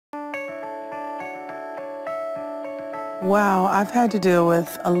Wow, I've had to deal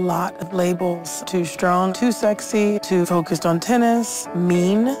with a lot of labels. Too strong, too sexy, too focused on tennis,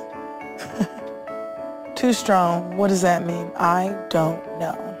 mean. Too strong, what does that mean? I don't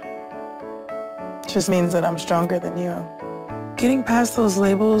know. It just means that I'm stronger than you. Getting past those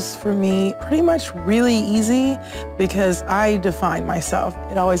labels for me, pretty much really easy because I define myself.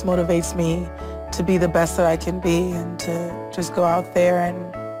 It always motivates me to be the best that I can be and to just go out there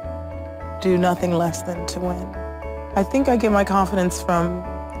and do nothing less than to win. I think I get my confidence from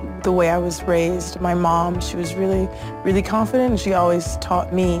the way I was raised. My mom, she was really, really confident, and she always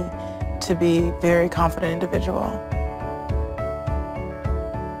taught me to be a very confident individual.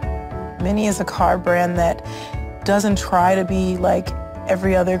 MINI is a car brand that doesn't try to be like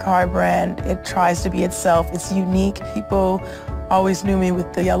every other car brand. It tries to be itself. It's unique. People always knew me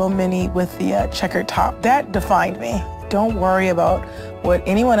with the yellow MINI with the checkered top. That defined me. Don't worry about what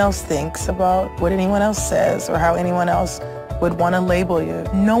anyone else thinks, about what anyone else says, or how anyone else would want to label you.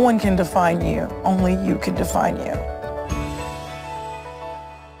 No one can define you. Only you can define you.